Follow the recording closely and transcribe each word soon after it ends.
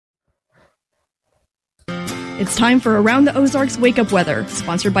It's time for Around the Ozarks Wake Up Weather,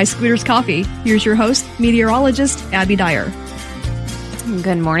 sponsored by Scooters Coffee. Here's your host, meteorologist Abby Dyer.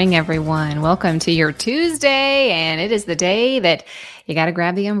 Good morning, everyone. Welcome to your Tuesday, and it is the day that you got to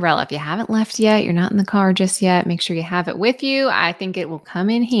grab the umbrella. If you haven't left yet, you're not in the car just yet, make sure you have it with you. I think it will come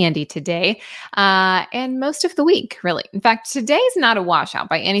in handy today and most of the week, really. In fact, today is not a washout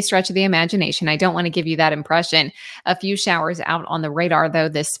by any stretch of the imagination. I don't want to give you that impression. A few showers out on the radar, though,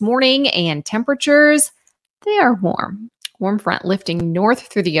 this morning, and temperatures, they are warm. Warm front lifting north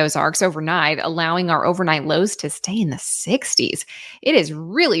through the Ozarks overnight, allowing our overnight lows to stay in the 60s. It is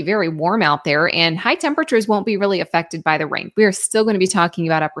really very warm out there, and high temperatures won't be really affected by the rain. We are still going to be talking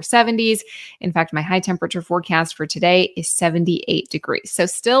about upper 70s. In fact, my high temperature forecast for today is 78 degrees. So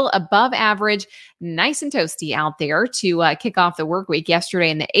still above average, nice and toasty out there to kick off the work week. Yesterday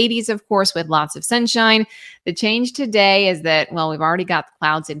in the 80s, of course, with lots of sunshine. The change today is that, well, we've already got the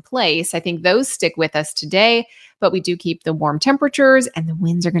clouds in place. I think those stick with us today, but we do keep the warm temperatures and the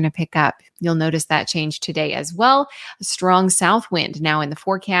winds are going to pick up. You'll notice that change today as well. A strong south wind now in the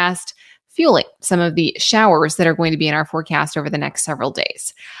forecast, fueling some of the showers that are going to be in our forecast over the next several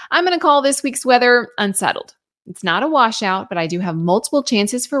days. I'm going to call this week's weather unsettled. It's not a washout, but I do have multiple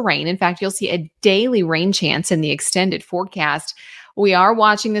chances for rain. In fact, you'll see a daily rain chance in the extended forecast. We are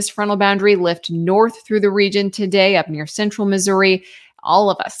watching this frontal boundary lift north through the region today up near central Missouri.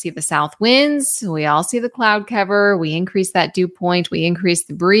 All of us see the south winds. We all see the cloud cover. We increase that dew point. We increase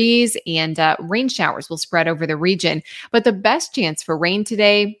the breeze, and rain showers will spread over the region. But the best chance for rain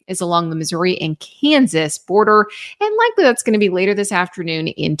today is along the Missouri and Kansas border, and likely that's going to be later this afternoon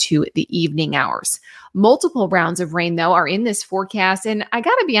into the evening hours. Multiple rounds of rain, though, are in this forecast, and I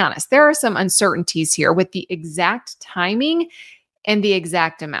got to be honest, there are some uncertainties here with the exact timing and the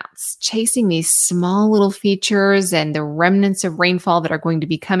exact amounts. Chasing these small little features and the remnants of rainfall that are going to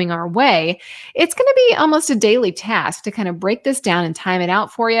be coming our way, it's going to be almost a daily task to kind of break this down and time it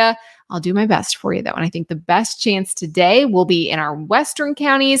out for you. I'll do my best for you, though. And I think the best chance today will be in our western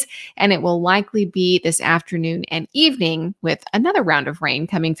counties, and it will likely be this afternoon and evening with another round of rain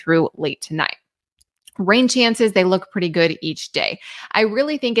coming through late tonight. Rain chances, they look pretty good each day. I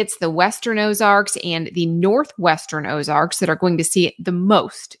really think it's the western Ozarks and the northwestern Ozarks that are going to see the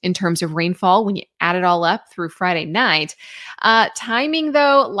most in terms of rainfall when you add it all up through Friday night. Timing,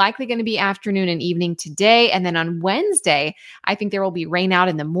 though, likely going to be afternoon and evening today. And then on Wednesday, I think there will be rain out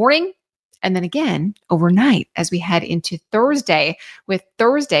in the morning. And then again, overnight as we head into Thursday, with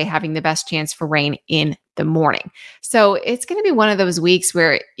Thursday having the best chance for rain in the morning. So it's going to be one of those weeks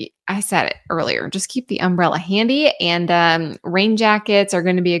where, I said it earlier, just keep the umbrella handy, and rain jackets are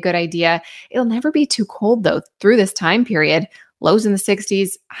going to be a good idea. It'll never be too cold, though, through this time period. Lows in the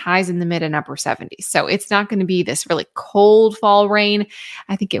 60s, highs in the mid and upper 70s. So it's not going to be this really cold fall rain.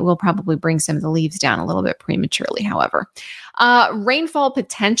 I think it will probably bring some of the leaves down a little bit prematurely, however. Rainfall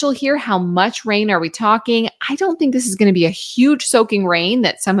potential here. How much rain are we talking? I don't think this is going to be a huge soaking rain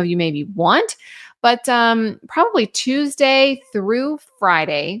that some of you maybe want, but probably Tuesday through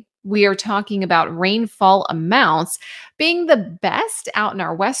Friday, we are talking about rainfall amounts being the best out in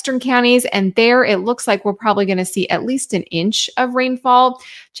our western counties. And there it looks like we're probably going to see at least an inch of rainfall.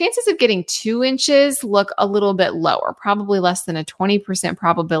 Chances of getting 2 inches look a little bit lower, probably less than a 20%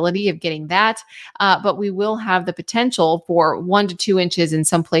 probability of getting that. But we will have the potential for 1 to 2 inches in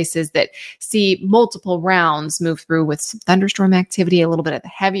some places that see multiple rounds move through with some thunderstorm activity, a little bit of the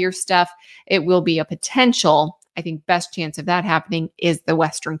heavier stuff. It will be a potential. I think best chance of that happening is the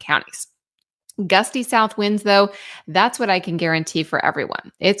western counties. Gusty south winds, though, that's what I can guarantee for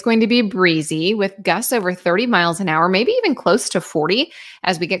everyone. It's going to be breezy with gusts over 30 miles an hour, maybe even close to 40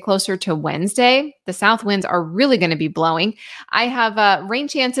 as we get closer to Wednesday. The south winds are really going to be blowing. I have rain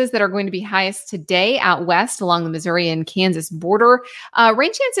chances that are going to be highest today out west along the Missouri and Kansas border.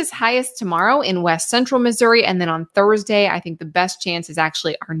 Rain chances highest tomorrow in west central Missouri. And then on Thursday, I think the best chance is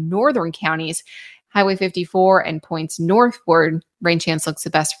actually our northern counties. Highway 54 and points northward, rain chance looks the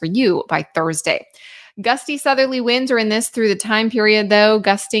best for you by Thursday. Gusty southerly winds are in this through the time period, though,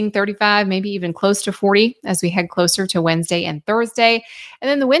 gusting 35, maybe even close to 40 as we head closer to Wednesday and Thursday. And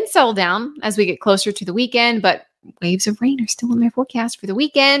then the winds settle down as we get closer to the weekend, but waves of rain are still in my forecast for the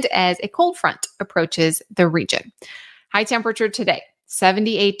weekend as a cold front approaches the region. High temperature today,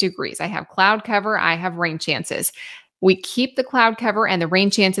 78 degrees. I have cloud cover. I have rain chances. We keep the cloud cover and the rain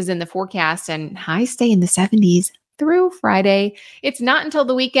chances in the forecast, and highs stay in the 70s through Friday. It's not until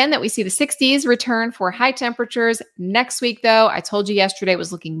the weekend that we see the 60s return for high temperatures. Next week, though, I told you yesterday it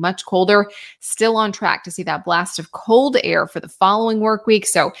was looking much colder. Still on track to see that blast of cold air for the following work week.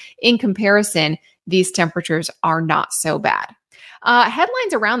 So in comparison, these temperatures are not so bad.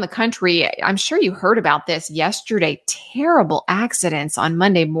 Headlines around the country. I'm sure you heard about this yesterday. Terrible accidents on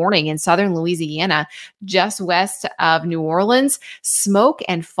Monday morning in southern Louisiana, just west of New Orleans. Smoke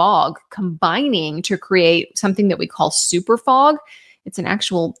and fog combining to create something that we call super fog. It's an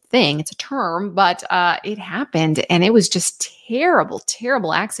actual thing. It's a term, but it happened, and it was just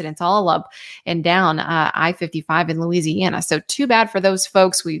terrible accidents all up and down I-55 in Louisiana. So too bad for those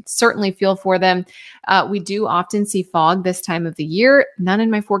folks. We certainly feel for them. We do often see fog this time of the year. None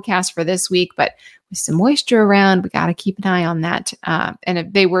in my forecast for this week, but with some moisture around, we got to keep an eye on that.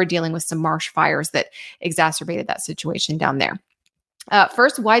 And they were dealing with some marsh fires that exacerbated that situation down there.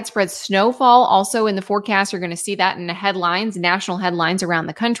 First, widespread snowfall also in the forecast. You're going to see that in the headlines, national headlines around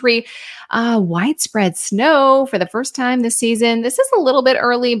the country. Widespread snow for the first time this season. This is a little bit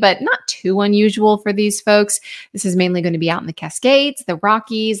early, but not too unusual for these folks. This is mainly going to be out in the Cascades, the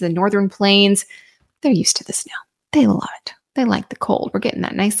Rockies, the Northern Plains. They're used to the snow. They love it. They like the cold. We're getting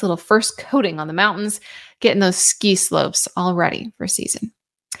that nice little first coating on the mountains, getting those ski slopes all ready for season.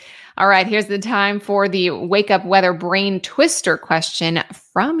 All right, here's the time for the Wake Up Weather Brain Twister question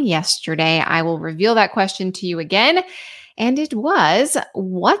from yesterday. I will reveal that question to you again. And it was,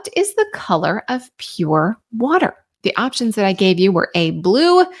 what is the color of pure water? The options that I gave you were A,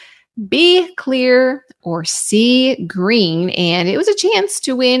 blue, B, clear, or C, green. And it was a chance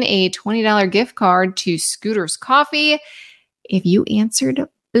to win a $20 gift card to Scooter's Coffee. If you answered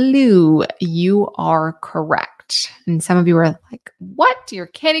blue, you are correct. And some of you are like, what? You're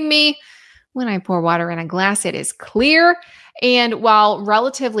kidding me. When I pour water in a glass, it is clear. And while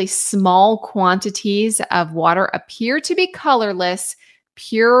relatively small quantities of water appear to be colorless,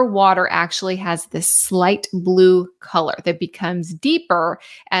 pure water actually has this slight blue color that becomes deeper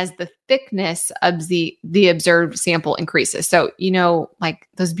as the thickness of the observed sample increases. So, like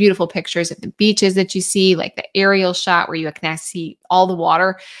those beautiful pictures of the beaches that you see, like the aerial shot where you can see all the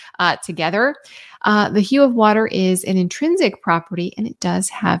water together. The hue of water is an intrinsic property, and it does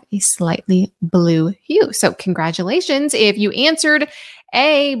have a slightly blue hue. So congratulations. If you answered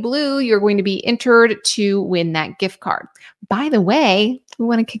A, blue, you're going to be entered to win that gift card. By the way, we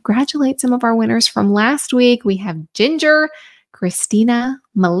want to congratulate some of our winners from last week. We have Ginger, Christina,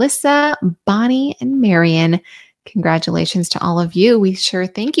 Melissa, Bonnie, and Marion. Congratulations to all of you. We sure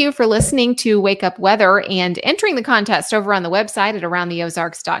thank you for listening to Wake Up Weather and entering the contest over on the website at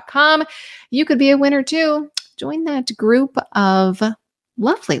aroundtheozarks.com. You could be a winner too. Join that group of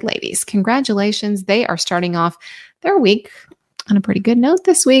lovely ladies. Congratulations. They are starting off their week on a pretty good note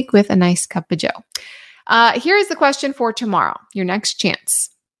this week with a nice cup of joe. Here is the question for tomorrow, your next chance.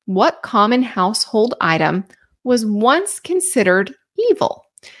 What common household item was once considered evil?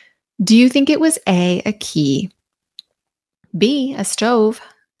 Do you think it was A, a key, B, a stove,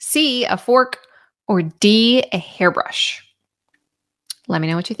 C, a fork, or D, a hairbrush? Let me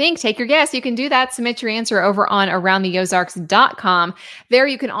know what you think. Take your guess. You can do that. Submit your answer over on aroundtheozarks.com. There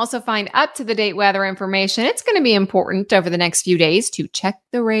you can also find up-to-the-date weather information. It's going to be important over the next few days to check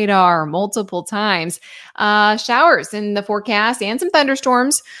the radar multiple times. Showers in the forecast and some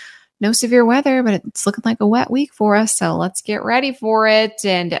thunderstorms. No severe weather, but it's looking like a wet week for us. So let's get ready for it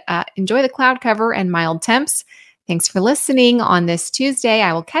and enjoy the cloud cover and mild temps. Thanks for listening on this Tuesday.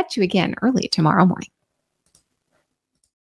 I will catch you again early tomorrow morning.